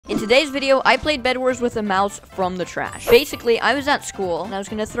In today's video, I played Bedwars with a mouse from the trash. Basically, I was at school, and I was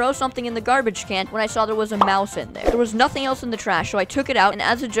gonna throw something in the garbage can when I saw there was a mouse in there. There was nothing else in the trash, so I took it out, and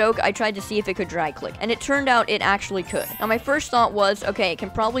as a joke, I tried to see if it could drag click. And it turned out it actually could. Now, my first thought was, okay, it can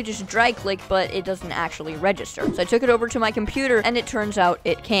probably just drag click, but it doesn't actually register. So I took it over to my computer, and it turns out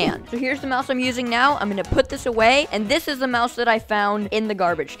it can. So here's the mouse I'm using now. I'm gonna put this away, and this is the mouse that I found in the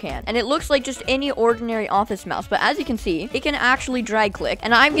garbage can. And it looks like just any ordinary office mouse, but as you can see, it can actually drag click,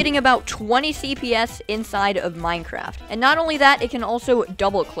 and I'm getting about 20 CPS inside of Minecraft. And not only that, it can also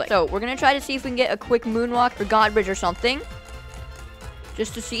double click. So we're gonna try to see if we can get a quick moonwalk or godbridge or something,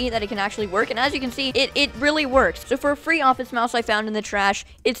 just to see that it can actually work. And as you can see, it really works. So for a free office mouse I found in the trash,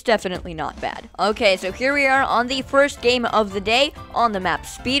 it's definitely not bad. Okay, so here we are on the first game of the day on the map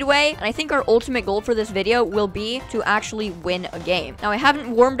Speedway. And I think our ultimate goal for this video will be to actually win a game. Now, I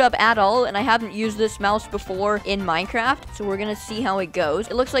haven't warmed up at all, and I haven't used this mouse before in Minecraft, so we're gonna see how it goes.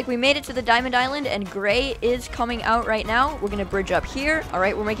 It looks like we made it to the Diamond Island, and Gray is coming out right now. We're gonna bridge up here. All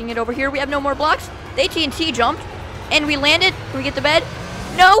right, we're making it over here. We have no more blocks. They TNT jumped, and we landed. Can we get the bed?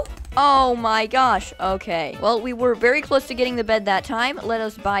 No! Oh my gosh. Okay. Well, we were very close to getting the bed that time. Let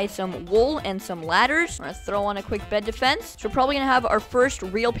us buy some wool and some ladders. I'm gonna throw on a quick bed defense. So we're probably gonna have our first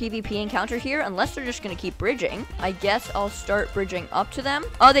real PvP encounter here, unless they're just gonna keep bridging. I guess I'll start bridging up to them.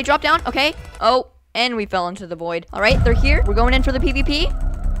 Oh, they dropped down. Okay. Oh, and we fell into the void. All right, they're here. We're going in for the PvP.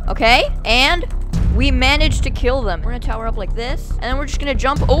 Okay, and we managed to kill them. We're gonna tower up like this, and then we're just gonna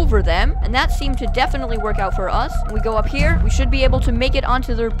jump over them, and that seemed to definitely work out for us. We go up here. We should be able to make it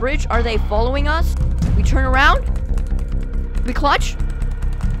onto their bridge. Are they following us? We turn around. We clutch.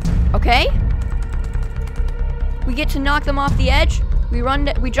 Okay. We get to knock them off the edge.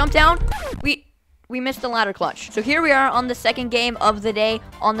 We jump down. We missed the ladder clutch. So here we are on the second game of the day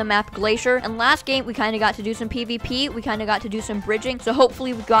on the map Glacier. And last game, we kind of got to do some PvP. We kind of got to do some bridging. So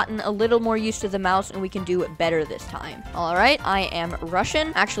hopefully we've gotten a little more used to the mouse and we can do it better this time. All right, I am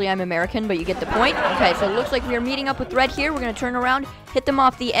Russian. Actually, I'm American, but you get the point. Okay, so it looks like we are meeting up with Red here. We're going to turn around, hit them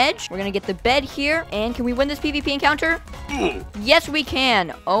off the edge. We're going to get the bed here. And can we win this PvP encounter? Yes, we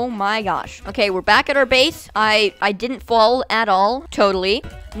can. Oh my gosh. Okay, we're back at our base. I didn't fall at all. Totally.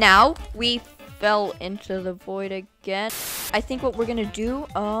 Now, we fell into the void again. I think what we're gonna do,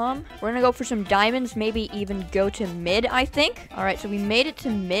 we're gonna go for some diamonds, maybe even go to mid, I think. All right, so we made it to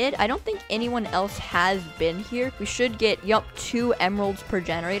mid. I don't think anyone else has been here. We should get, yup, 2 emeralds per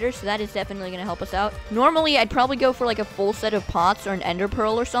generator, so that is definitely gonna help us out. Normally, I'd probably go for like a full set of pots or an ender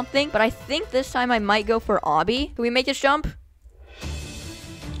pearl or something, but I think this time I might go for obby. Can we make this jump?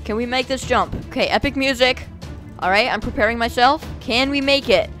 Can we make this jump? Okay, epic music. All right, I'm preparing myself. Can we make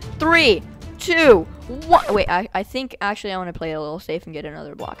it? 3, 2, 1. Wait, I think actually I want to play a little safe and get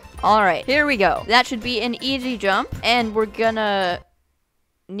another block. All right, here we go. That should be an easy jump, and we're gonna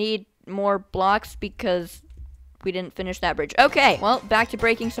need more blocks because we didn't finish that bridge. Okay, well, back to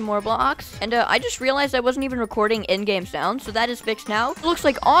breaking some more blocks. And I just realized I wasn't even recording in-game sound, so that is fixed now. It looks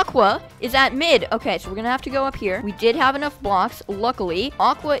like Aqua is at mid. Okay, so we're gonna have to go up here. We did have enough blocks, luckily.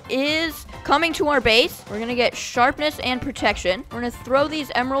 Aqua is coming to our base. We're gonna get sharpness and protection. We're gonna throw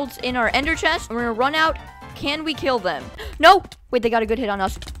these emeralds in our ender chest. And we're gonna run out. Can we kill them? No! Wait, they got a good hit on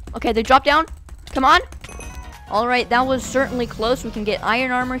us. Okay, they dropped down. Come on. All right, that was certainly close. We can get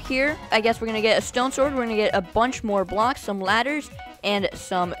iron armor here. I guess we're gonna get a stone sword. We're gonna get a bunch more blocks, some ladders, and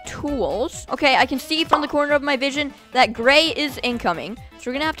some tools. Okay, I can see from the corner of my vision that Gray is incoming. So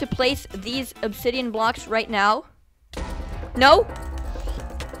we're gonna have to place these obsidian blocks right now. No?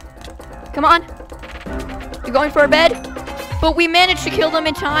 Come on. You're going for a bed? But we managed to kill them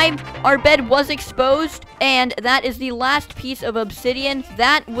in time. Our bed was exposed, and that is the last piece of obsidian.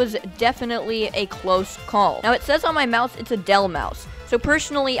 That was definitely a close call. Now, it says on my mouse it's a Dell mouse. So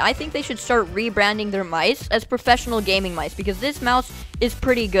personally, I think they should start rebranding their mice as professional gaming mice, because this mouse is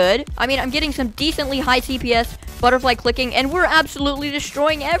pretty good. I mean, I'm getting some decently high CPS, butterfly clicking, and we're absolutely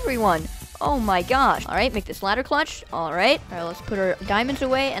destroying everyone. Oh my gosh. All right, make this ladder clutch. All right, let's put our diamonds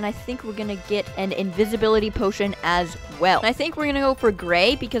away, and I think we're gonna get an invisibility potion as well. And I think we're gonna go for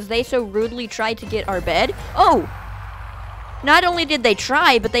Gray because they so rudely tried to get our bed. Oh! Not only did they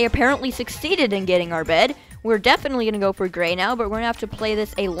try, but they apparently succeeded in getting our bed. We're definitely going to go for Gray now, but we're going to have to play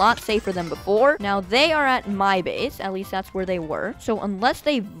this a lot safer than before. Now, they are at my base. At least that's where they were. So unless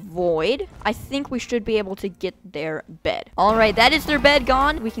they void, I think we should be able to get their bed. All right, that is their bed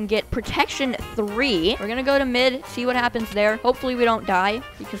gone. We can get protection 3. We're going to go to mid, see what happens there. Hopefully we don't die,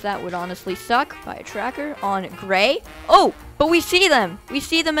 because that would honestly suck. Buy a tracker on Gray. Oh! But we see them. We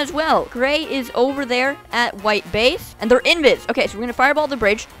see them as well. Gray is over there at white base, and they're invis. Okay, so we're going to fireball the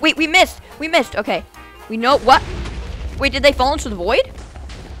bridge. Wait, we missed. We missed. Okay. We know what? Wait, did they fall into the void?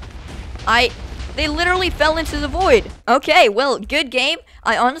 They literally fell into the void. Okay, well, good game.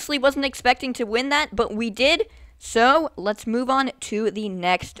 I honestly wasn't expecting to win that, but we did. So, let's move on to the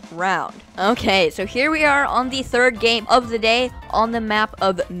next round. Okay, so here we are on the third game of the day on the map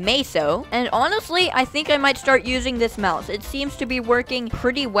of Meso. And honestly, I think I might start using this mouse. It seems to be working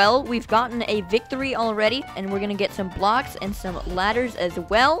pretty well. We've gotten a victory already, and we're gonna get some blocks and some ladders as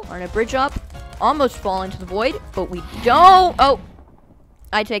well. We're gonna bridge up, almost fall into the void, but we don't. Oh,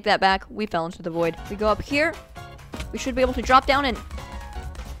 I take that back. We fell into the void. We go up here. We should be able to drop down and...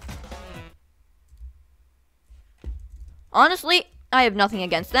 Honestly, I have nothing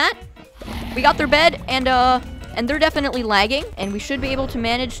against that. We got their bed, and they're definitely lagging, and we should be able to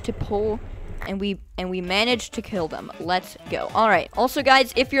manage to pull, and we managed to kill them. Let's go. All right. Also,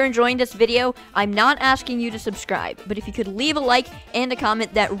 guys, if you're enjoying this video, I'm not asking you to subscribe, but if you could leave a like and a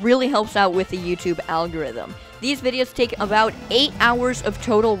comment, that really helps out with the YouTube algorithm. These videos take about 8 hours of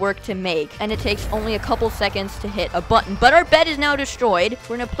total work to make, and it takes only a couple seconds to hit a button. But our bed is now destroyed.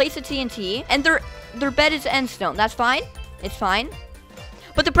 We're gonna place a TNT, and their bed is end stone. That's fine. It's fine.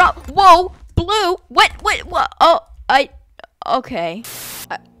 But the whoa, blue. What? Oh, okay.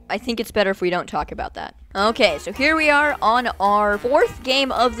 I think it's better if we don't talk about that. Okay, so here we are on our fourth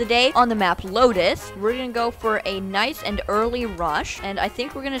game of the day on the map Lotus. We're gonna go for a nice and early rush, and I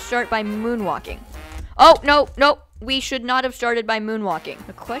think we're gonna start by moonwalking. Oh, no, we should not have started by moonwalking.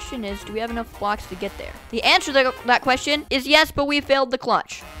 The question is, do we have enough blocks to get there? The answer to that question is yes, but we failed the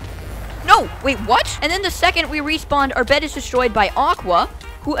clutch. No, wait, what? And then the second we respawned, our bed is destroyed by Aqua,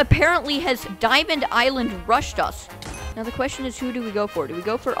 who apparently has Diamond Island rushed us. Now the question is, who do we go for? Do we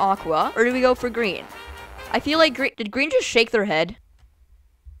go for Aqua, or do we go for Green? I feel like did Green just shake their head?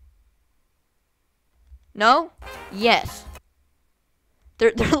 No? Yes.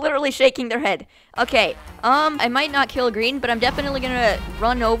 They're literally shaking their head. Okay, I might not kill Green, but I'm definitely gonna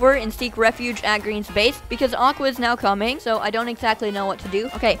run over and seek refuge at Green's base, because Aqua is now coming, so I don't exactly know what to do.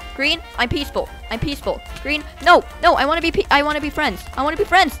 Okay, Green, I'm peaceful. Green, no, I wanna be friends.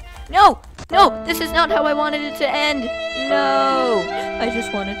 No, this is not how I wanted it to end. No, I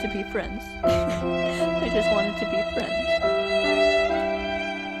just wanted to be friends. I just wanted to be friends.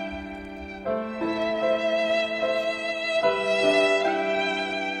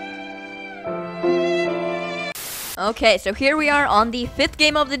 Okay, so here we are on the fifth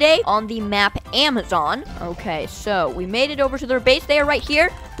game of the day on the map Amazon. Okay, so we made it over to their base. They are right here.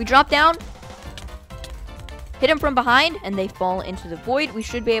 We drop down, hit them from behind, and they fall into the void. We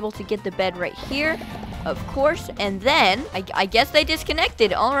should be able to get the bed right here, of course. And then, I guess they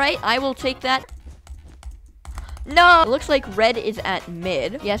disconnected. All right, I will take that. No! It looks like red is at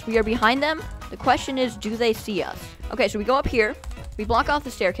mid. Yes, we are behind them. The question is, do they see us? Okay, so we go up here. We block off the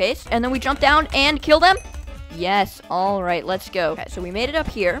staircase, and then we jump down and kill them. Yes, all right, let's go. Okay, so we made it up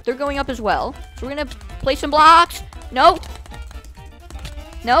here. They're going up as well. So we're gonna place some blocks. No.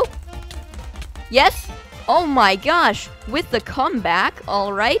 Yes. Oh my gosh, with the comeback.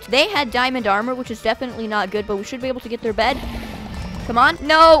 All right, they had diamond armor, which is definitely not good, but we should be able to get their bed. Come on.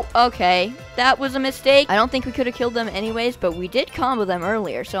 No. Okay, that was a mistake. I don't think we could have killed them anyways, but we did combo them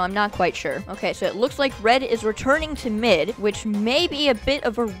earlier, so I'm not quite sure. Okay, so it looks like red is returning to mid, which may be a bit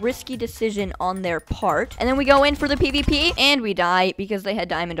of a risky decision on their part. And then we go in for the PvP, and we die because they had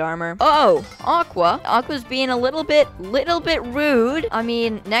diamond armor. Oh, Aqua's being a little bit rude. I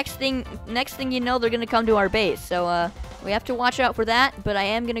mean, next thing you know, they're gonna come to our base. So, we have to watch out for that, but I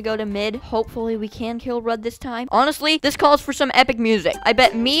am gonna go to mid. Hopefully we can kill red this time. Honestly, this calls for some epic music. I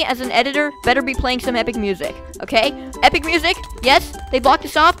bet me as an editor better be playing some epic music, okay? Epic music, yes, they blocked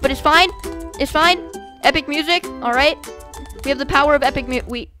us off, but it's fine. It's fine. Epic music, all right? We have the power of epic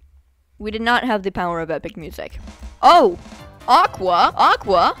we did not have the power of epic music. Oh, Aqua,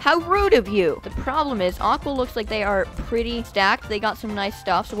 how rude of you. The problem is, Aqua looks like they are pretty stacked. They got some nice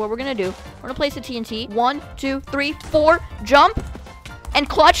stuff. So what we're gonna do, we're gonna place a TNT. 1, 2, 3, 4, jump, and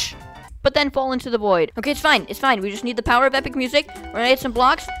clutch, but then fall into the void. Okay, it's fine. We just need the power of epic music. We're gonna get some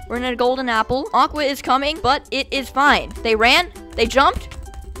blocks. We're gonna get a golden apple. Aqua is coming, but it is fine. They ran, they jumped,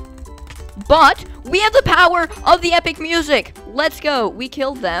 but we have the power of the epic music. Let's go. We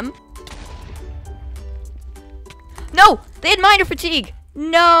killed them. No! They had minor fatigue!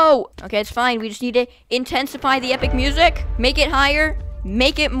 No! Okay, it's fine. We just need to intensify the epic music. Make it higher.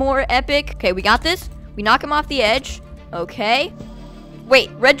 Make it more epic. Okay, we got this. We knock him off the edge. Okay. Wait,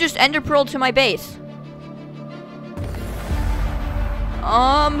 red just ender pearled to my base.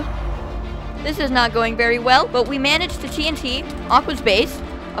 This is not going very well, but we managed to TNT Aqua's base.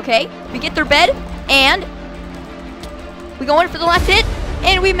 Okay, we get their bed, and we go in for the last hit.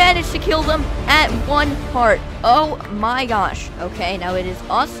 And we managed to kill them at 1 heart. Oh my gosh. Okay, now it is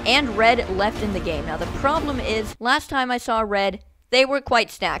us and red left in the game. Now the problem is, last time I saw red, they were quite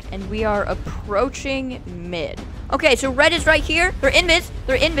stacked, and we are approaching mid. Okay, so red is right here. They're invis.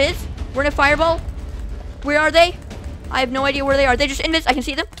 They're invis. We're in a fireball. Where are they? I have no idea where they are. They're just invis. I can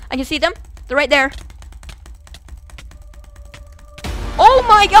see them. I can see them. They're right there. Oh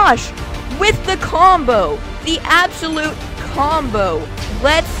my gosh! With the combo. The absolute combo.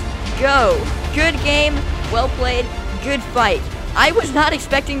 Let's go. Good game. Well played. Good fight. I was not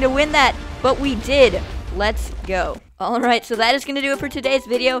expecting to win that, but we did. Let's go. Alright, so that is going to do it for today's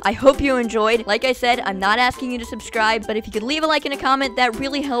video. I hope you enjoyed. Like I said, I'm not asking you to subscribe, but if you could leave a like and a comment, that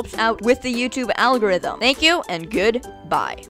really helps out with the YouTube algorithm. Thank you, and goodbye.